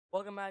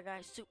Welcome back,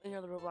 guys, to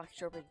another Roblox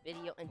Jailbreak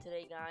video. And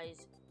today,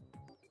 guys,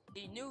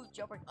 the new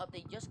Jailbreak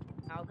update just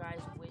came out, guys,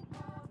 with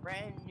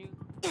brand new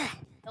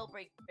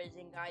Jailbreak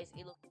Prison, guys.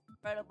 It looks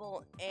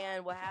incredible,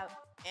 and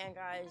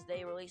guys,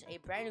 they released a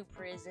brand new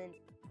prison,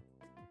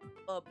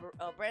 a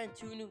brand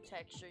two new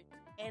texture,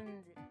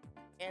 and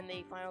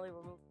they finally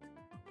removed.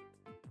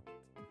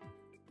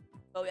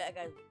 Oh yeah,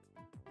 guys,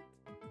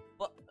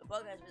 but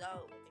guys,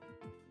 without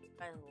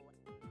guys,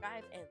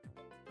 subscribe and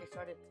get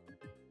started.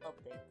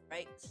 Update,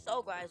 right?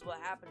 So guys, what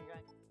happened,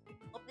 guys?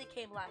 Update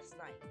came last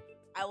night.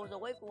 I was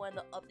awake when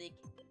the update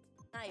came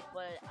last night,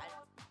 but I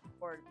didn't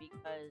record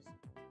because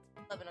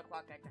 11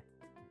 o'clock at night.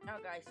 Now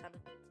guys, time to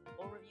do an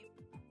overview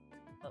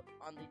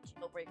on the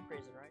Jailbreak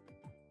Prison, right?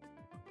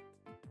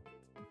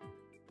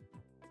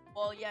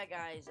 Well, yeah,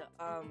 guys,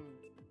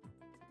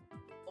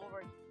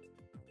 over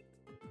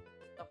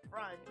the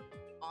front,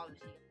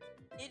 obviously,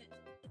 did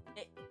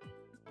they,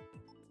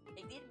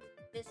 they did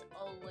this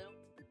a little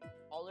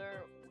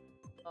taller.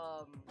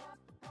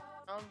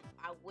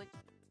 I would,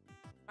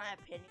 in my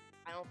opinion,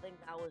 I don't think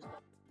that was the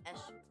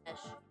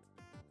best,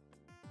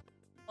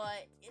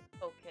 but it's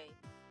okay.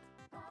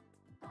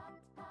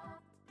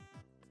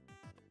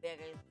 Yeah,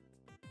 guys,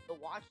 the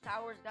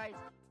watchtowers, guys,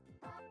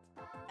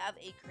 have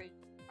a crazy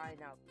sign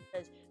now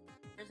because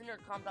prisoner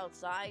comes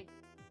outside,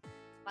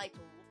 like to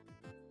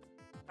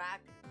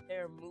track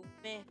their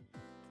movement,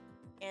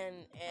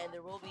 and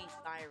there will be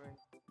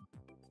sirens.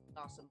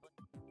 Awesome,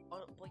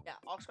 but yeah,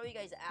 I'll show you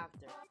guys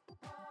after.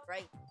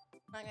 Right,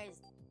 now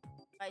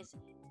guys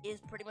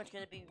is pretty much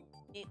gonna be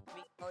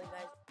telling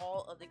guys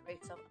all of the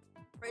great stuff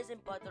in prison,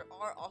 but there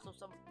are also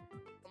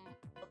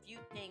a few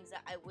things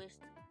that I wish,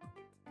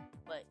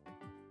 but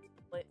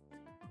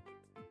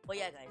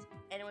yeah, guys.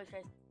 Anyways,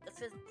 guys, let's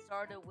get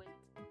started with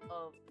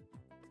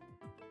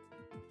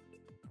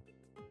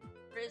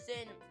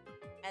prison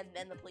and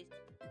then the police.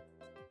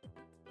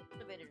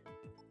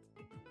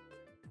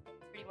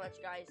 Pretty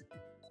much, guys,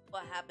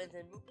 what happens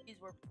in movies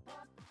where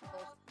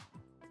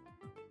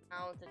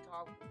to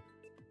talk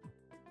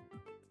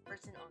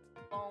person on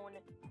the phone.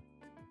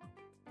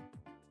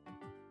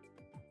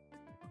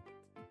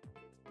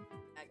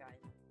 Yeah,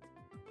 guys.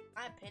 In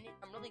my opinion,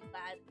 I'm really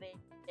glad they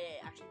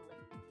actually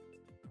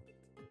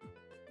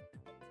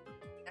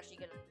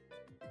gonna.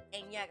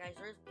 And yeah, guys,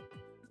 there's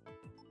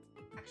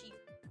actually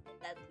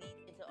that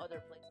leads into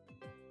other places.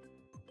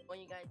 When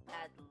you guys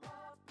had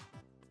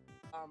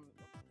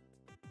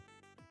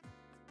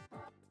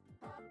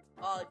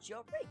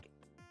Jailbreak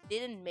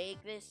didn't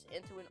make this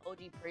into an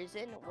OG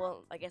prison.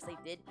 Well, I guess they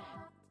did.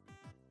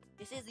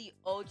 This is the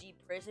OG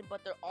prison,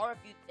 but there are a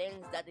few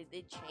things that they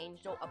did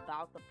change though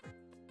about the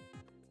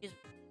prison.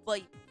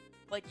 But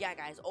yeah,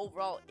 guys.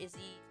 Overall, guys.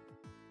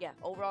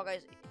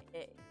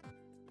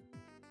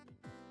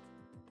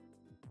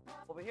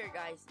 Over here,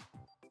 guys.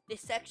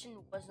 This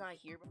section was not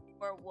here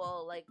before.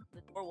 Well, like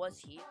the door was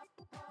here,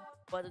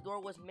 but the door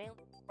was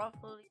mainly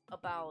roughly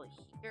about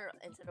here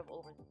instead of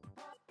over there.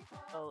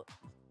 So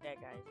yeah,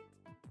 guys.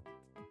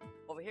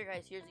 Over here,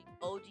 guys, here's the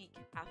OG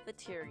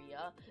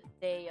cafeteria.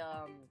 They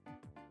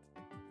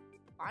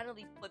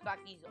finally put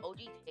back these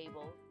OG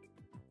tables.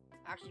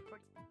 Actually,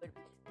 pretty good.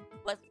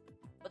 But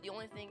the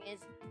only thing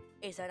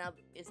is that now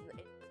the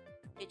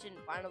kitchen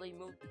finally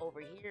moved over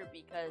here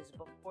because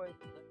before it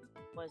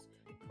was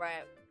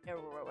right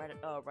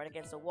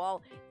against the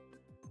wall,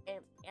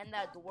 and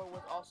that door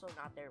was also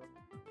not there.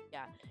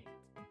 Yeah,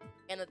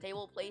 and the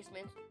table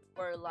placements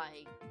were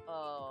like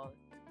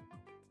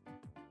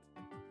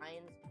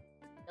lines.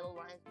 Yellow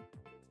lines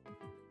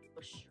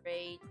go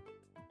straight,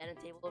 and a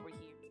table over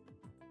here.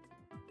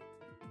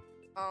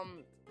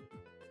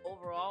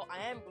 Overall, I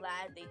am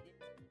glad they did.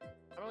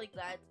 I'm really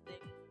glad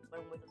they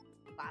went with the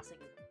classic.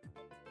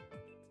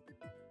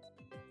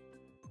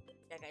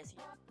 Yeah, guys,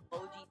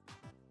 OG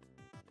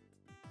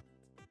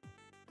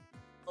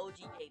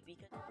gate,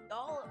 because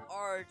y'all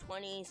are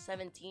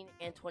 2017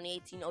 and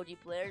 2018 OG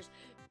players.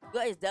 You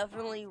guys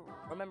definitely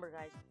remember,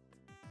 guys.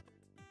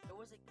 There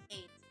was a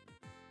gate.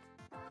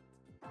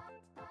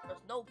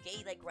 There's no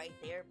gate like right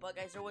there, but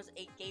guys, there was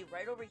a gate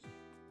right over here,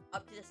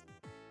 up to this.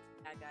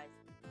 Yeah, guys,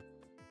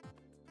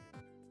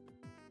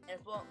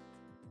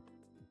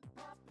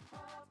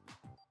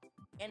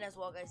 and as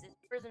well, guys, this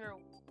prisoner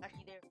was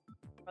actually there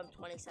from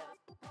 27.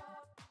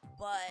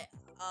 But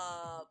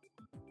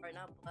right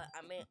now, but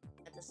I meant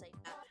to say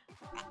that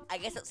I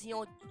guess that's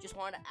just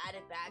wanted to add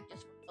it back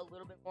just for a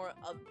little bit more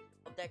of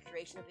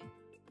decoration of it.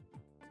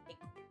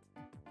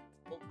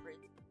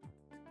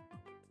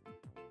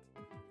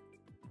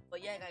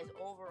 But yeah, guys,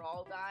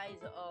 overall, guys,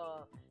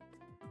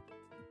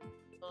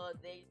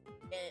 they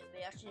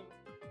actually,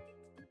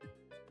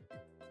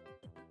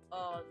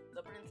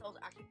 the prison cells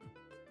actually,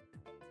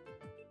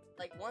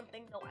 like, one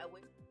thing though I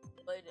wish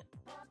would,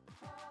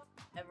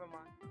 never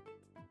mind,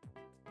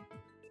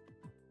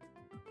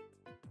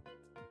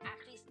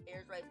 actually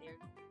stairs right there,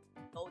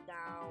 go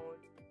down.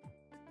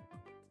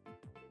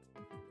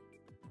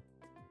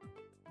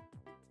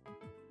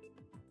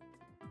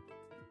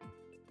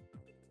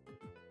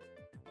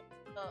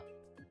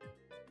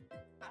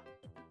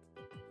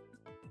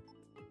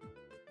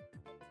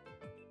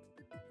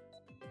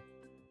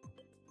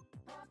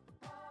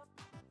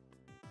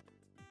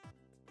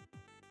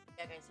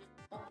 Yeah, guys, here's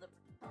all the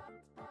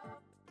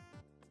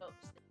so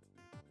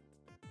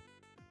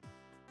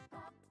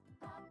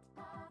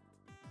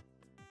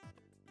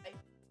right?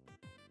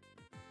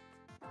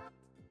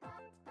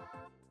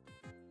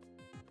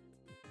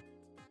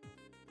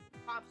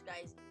 Cops,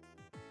 guys.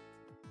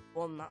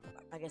 Well, not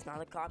I guess not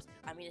the cops.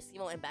 I mean, it's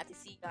and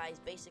Battersea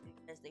guys. Basically,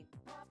 because they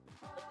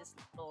put this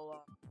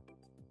little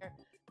here.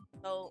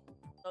 So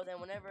so then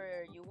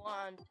whenever you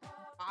want,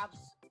 cops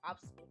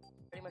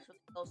pretty much put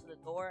close to the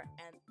door,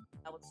 and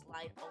that would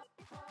slide open.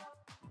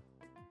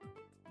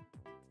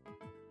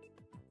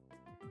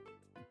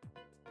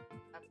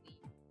 Not the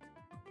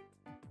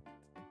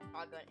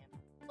shotgun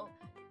ammo.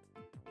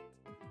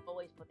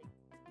 Always put it.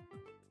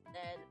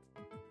 Then,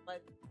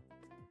 but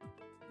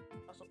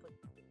also put.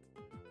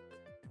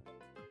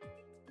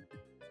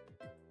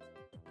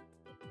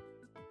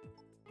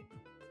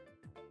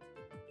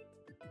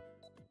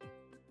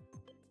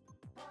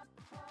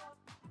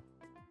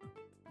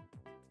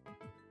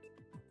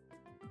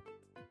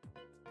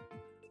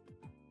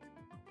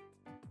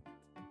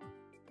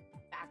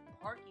 Back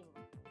parking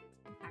lot.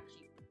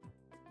 Actually,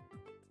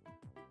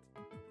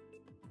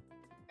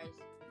 guys,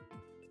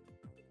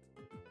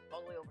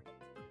 all the way over here.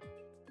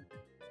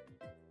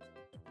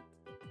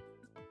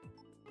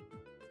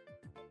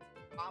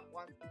 Cop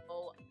wants to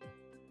go.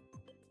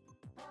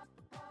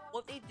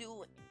 What they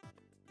do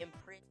in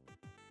prison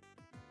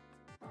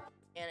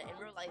and in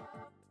real life,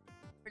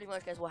 pretty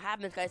much, guys, what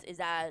happens, guys, is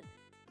that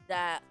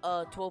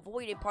to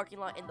avoid a parking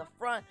lot in the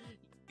front,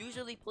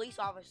 usually police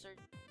officers,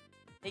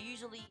 they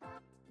usually,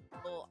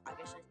 well, I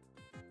guess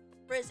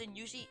prison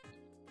usually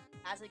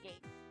has a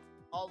gate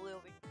all the way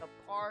over to the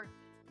park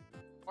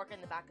in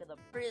the back of the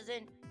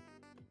prison,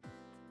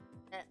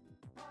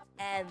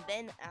 and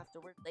then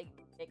afterwards they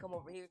come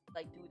over here to,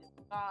 like, do the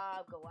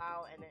job, go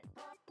out, and then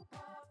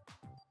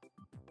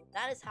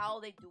that is how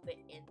they do it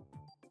in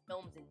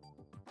films, and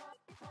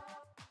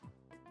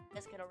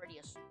this can already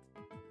assume.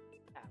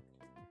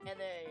 And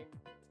then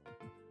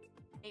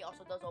it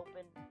also does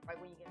open right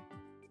when you get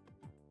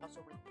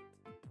also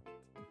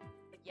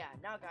but yeah,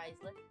 now guys,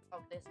 let's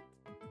talk this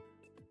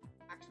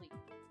actually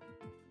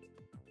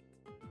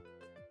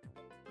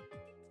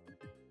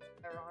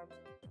firearm.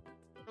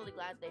 I'm really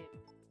glad they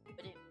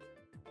put it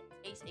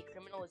in case a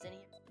criminal is in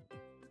here.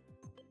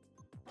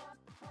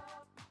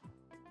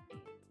 They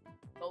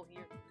go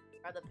here,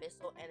 grab the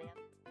pistol, and they have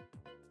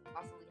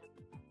possibly have.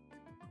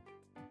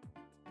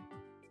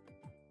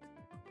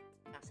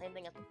 Now, same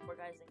thing as before,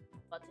 guys.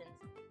 Buttons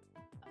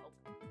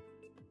open.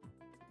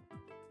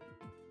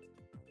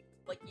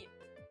 But yeah,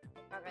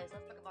 now guys,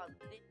 let's talk about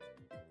this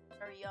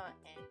area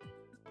and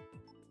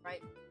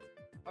right.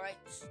 All right,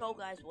 so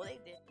guys, what they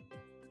did,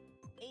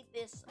 made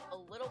this a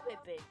little bit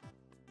big.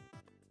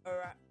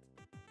 Alright,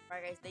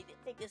 guys, they did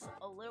make this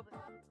a little bit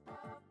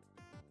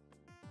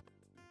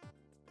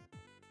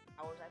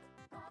hours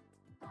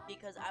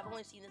because I've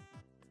only seen this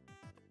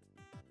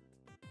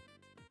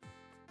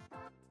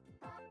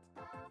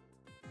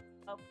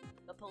of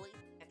the police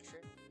extra.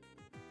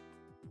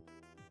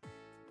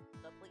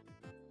 The police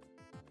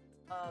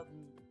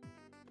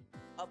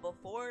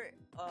before it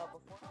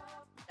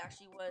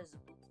actually was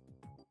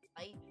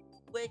light,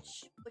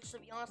 which to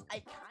be honest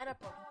I kinda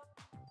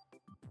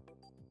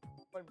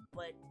prefer,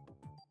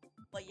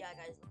 but yeah,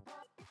 guys.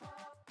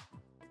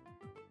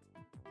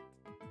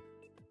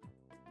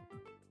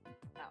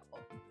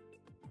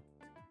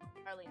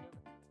 Entirely new.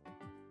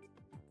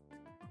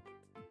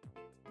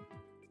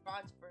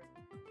 Rods for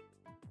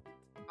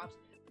cops.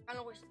 Kind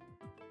of wish.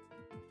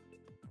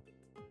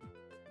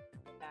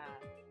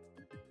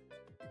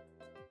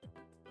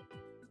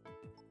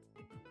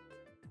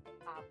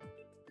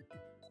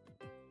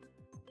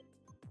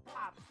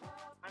 Cops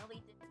finally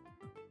did.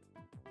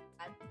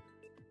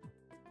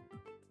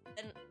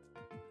 Then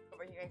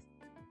over here, guys.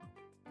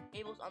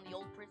 Cables on the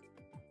old prison.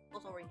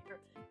 Cables over here.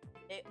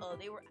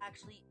 They were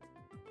actually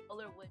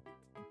color with.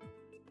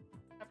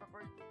 I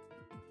prefer.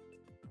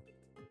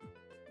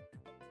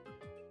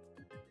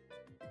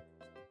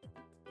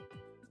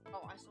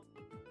 Oh, I saw.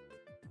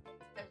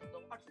 There's the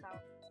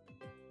watchtower.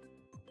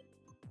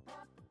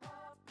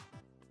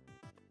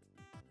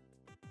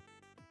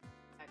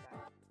 I got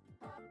it.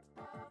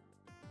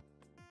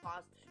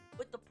 Pause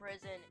with the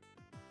prison.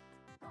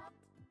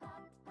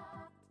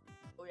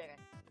 Oh yeah,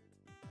 guys.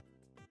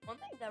 One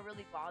thing that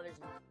really bothers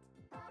me.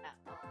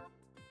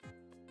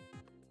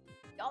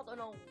 Y'all don't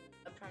know what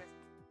I'm trying to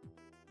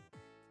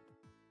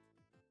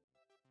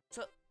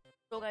say.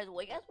 So guys,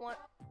 what you guys want?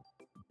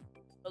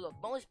 So look,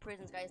 most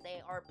prisons, guys,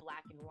 they are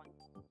black and white.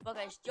 But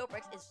guys,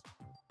 Jailbreak is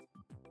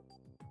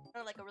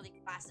kind of like a really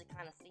classic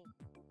kind of thing.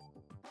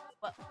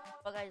 But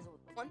guys,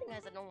 one thing,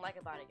 guys, I don't like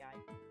about it,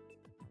 guys,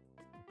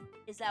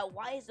 is that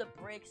why is the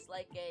bricks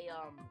like a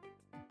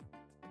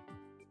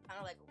kind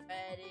of like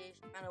reddish,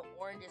 kind of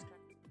orangish, kind of,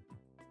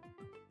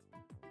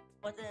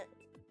 but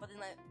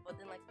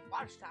then like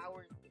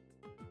watchtowers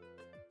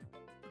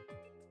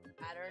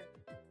pattern,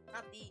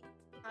 not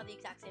the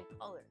exact same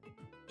color,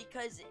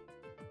 because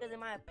in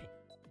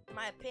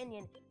my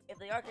opinion, if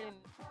they are gonna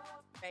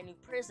brand new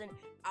prison,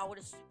 I would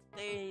assume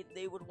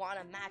they would want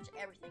to match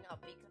everything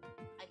up because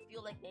I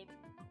feel like maybe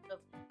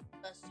just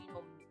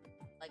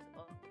like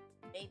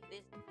made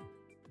this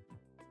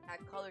that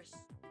colors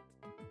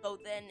so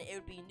then it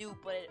would be new,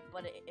 but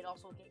it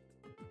also gave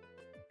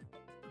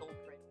old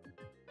prison.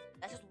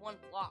 That's just one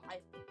flaw.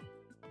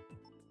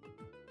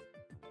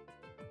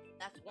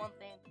 That's one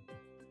thing.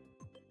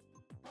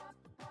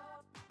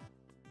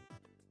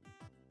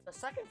 The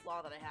second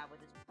flaw that I have with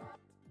this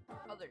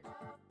colors, in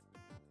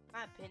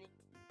my opinion.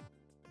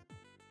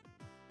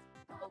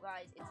 So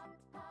guys, it's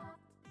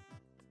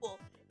well,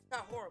 it's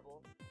not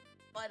horrible,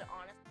 but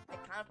honestly, I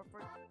kind of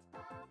prefer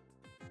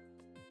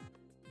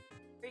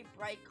very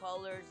bright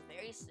colors,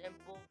 very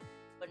simple.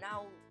 But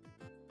now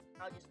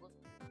just look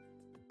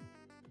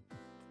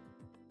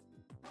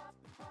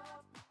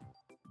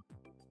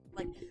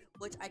like,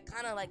 which I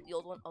kind of like the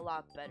old one a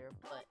lot better.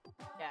 But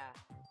yeah,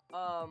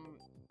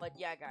 but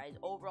yeah, guys.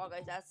 Overall,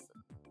 guys,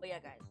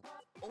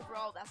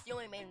 overall, that's the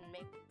only main.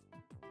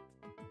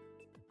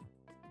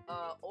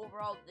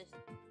 Overall, this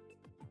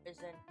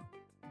isn't.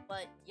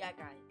 But yeah,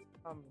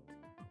 guys.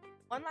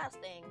 One last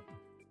thing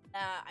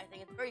that I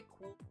think is very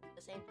cool. At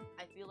the same time,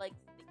 I feel like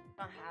they should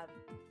not have.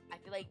 I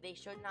feel like they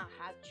should not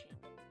have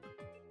changed.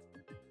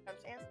 You know what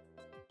I'm saying?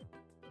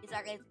 Is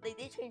that guys? They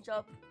did change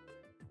up.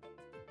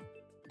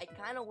 I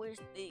kind of wish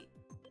they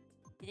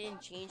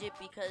didn't change it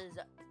because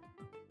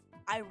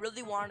I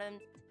really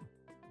wanted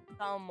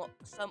some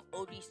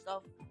OG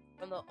stuff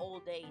from the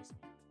old days.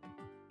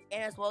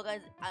 And as well,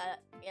 guys,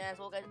 at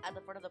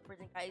the front of the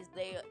prison, guys,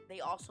 they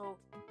also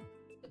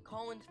the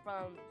cones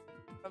from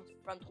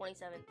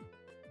 27.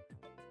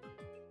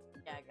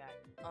 Yeah,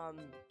 guys.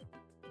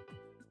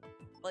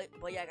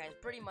 But yeah, guys,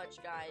 pretty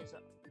much, guys.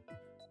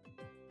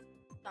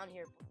 Down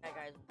here, yeah,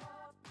 guys.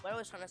 What I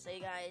was trying to say,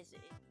 guys, is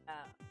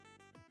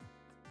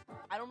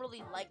I don't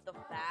really like the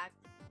fact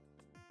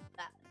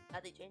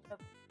that they changed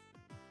up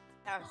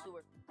our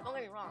sewers. Don't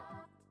get me wrong,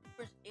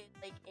 sewers is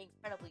like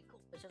incredibly cool.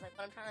 It's just like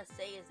what I'm trying to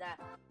say is that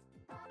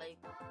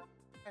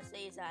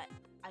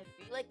I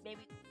feel like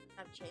maybe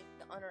have changed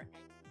the under end. You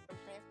know what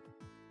I'm saying?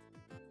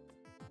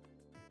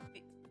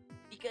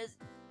 Because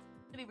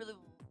it'd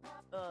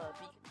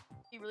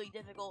be really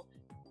difficult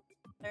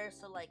players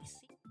to like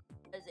see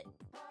as it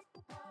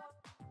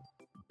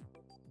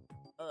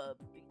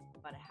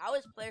but how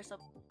is players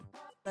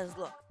because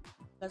look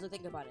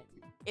think about it.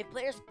 If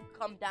players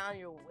come down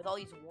here with all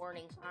these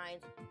warning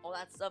signs, all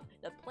that stuff,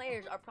 the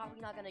players are probably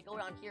not gonna go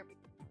down here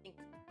the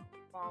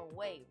wrong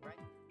way, right?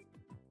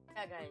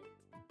 Yeah, guys.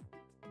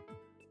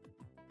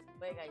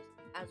 Wait, guys.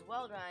 As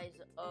well,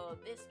 guys.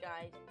 This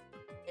guys,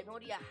 I have no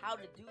idea how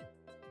to do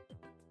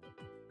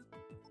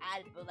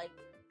add,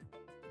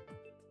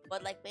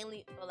 but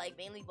mainly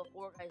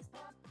before, guys.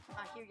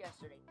 Not here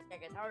yesterday. Yeah,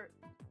 guys. How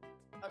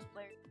was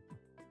players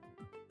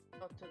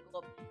to go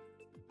up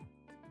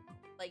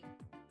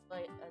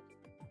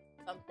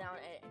jump down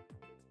and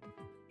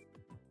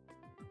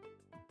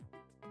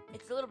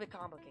it's a little bit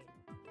complicated.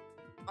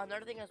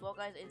 Another thing as well,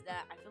 guys, is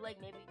that I feel like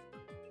maybe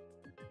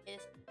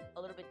it's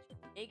a little bit too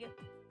big.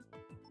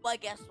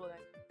 But guess what?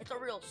 It's a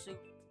real suit.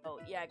 Oh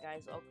yeah,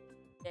 guys.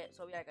 Okay.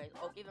 So yeah, guys.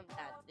 I'll give them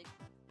that.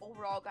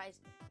 Overall, guys,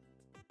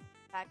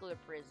 spectacular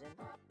prison.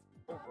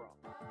 Overall.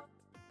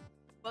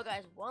 But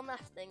guys, one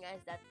last thing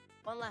that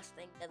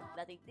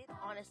they did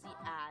honestly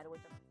add,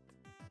 which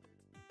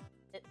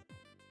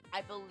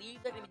I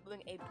believe they're gonna be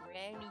doing a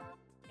brand new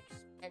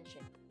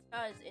extension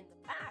because in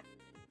the back,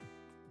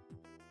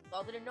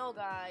 y'all didn't know,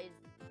 guys.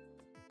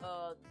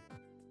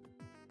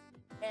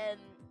 And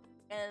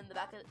the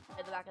back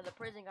of the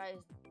prison, guys,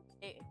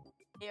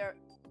 they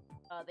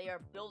are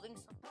building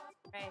something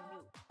brand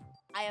new.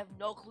 I have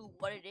no clue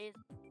what it is,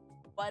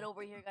 but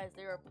over here, guys,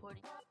 they are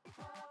putting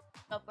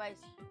stuff, guys.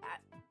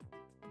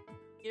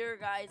 Here,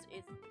 guys,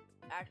 is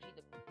actually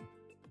the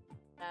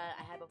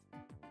I have a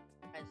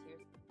guys here.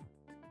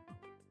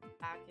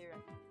 Back here.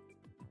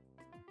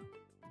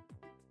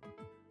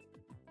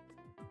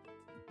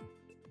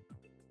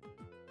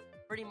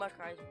 Pretty much,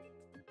 guys.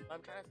 What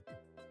I'm trying to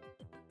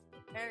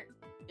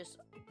just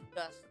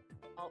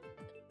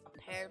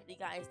apparently,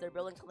 guys, they're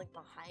building something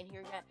behind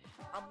here yet.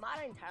 I'm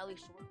not entirely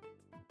sure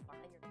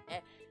behind here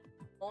yet.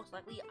 Most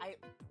likely,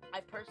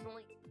 I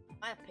personally,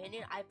 my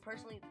opinion, I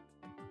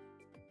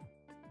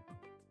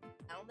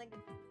don't think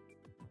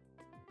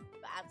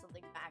add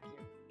something back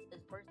here.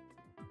 This person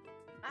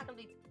not gonna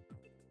be.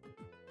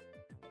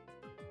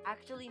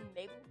 Actually,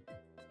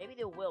 maybe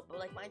they will, but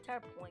like my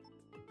entire point,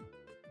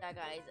 that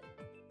guys,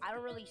 I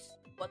don't really see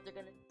what they're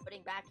gonna be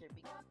putting back here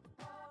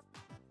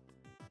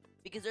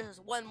because there's this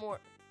one more.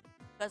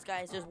 Because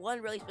guys, there's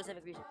one really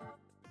specific reason.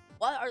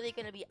 What are they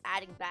gonna be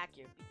adding back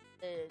here?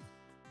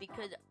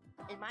 Because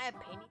in my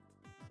opinion,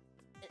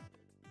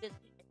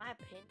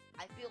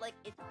 I feel like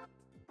it's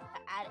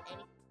to add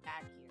anything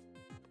back here.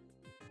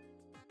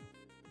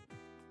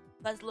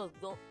 Because look,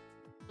 don't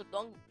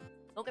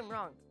get me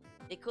wrong.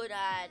 They could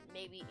add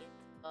maybe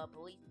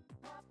police,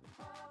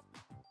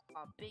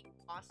 big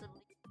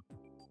possibly,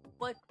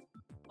 but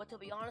to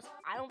be honest,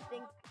 I don't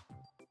think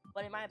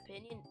But in my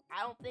opinion,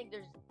 I don't think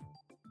there's.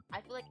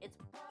 I feel like it's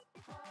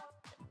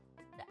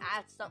to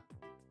add some,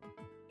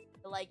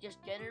 to like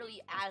just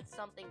generally add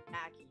something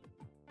tacky.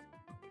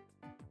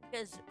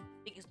 Because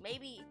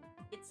maybe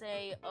it's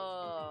a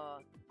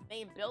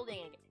main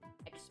building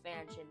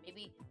expansion,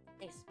 maybe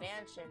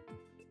expansion,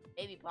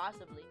 maybe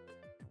possibly,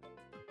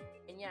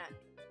 and yeah.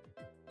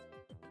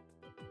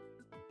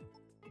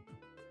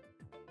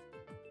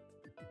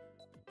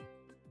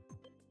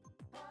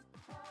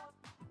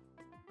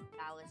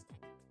 Dallas.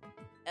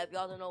 If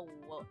y'all don't know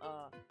what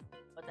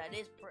that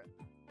is, pretty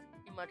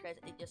much guys,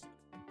 it just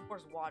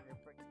pours water.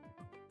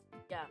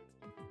 Yeah,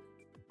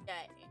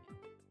 yeah.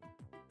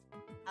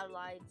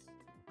 Highlights.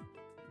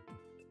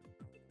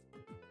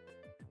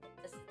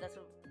 That's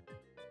what.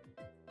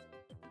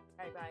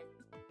 Alright, guys.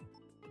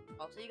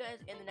 I'll see you guys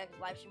in the next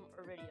live stream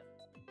or video.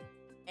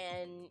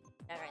 And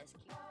yeah, guys,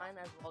 keep in mind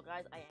as well,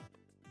 guys. I am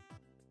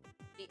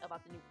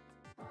about the new.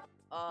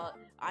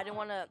 I didn't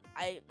wanna.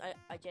 I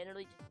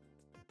generally just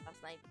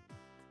last night.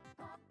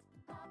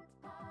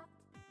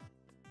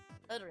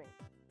 Littering.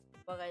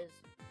 But guys,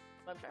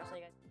 what I'm trying to say,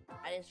 guys,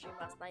 I didn't stream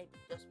last night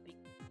just because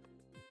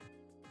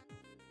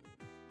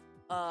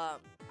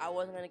I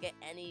wasn't gonna get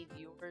any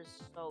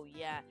viewers, so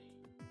yeah,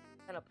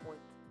 kind of point.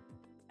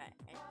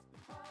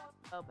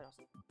 But I'll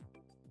see.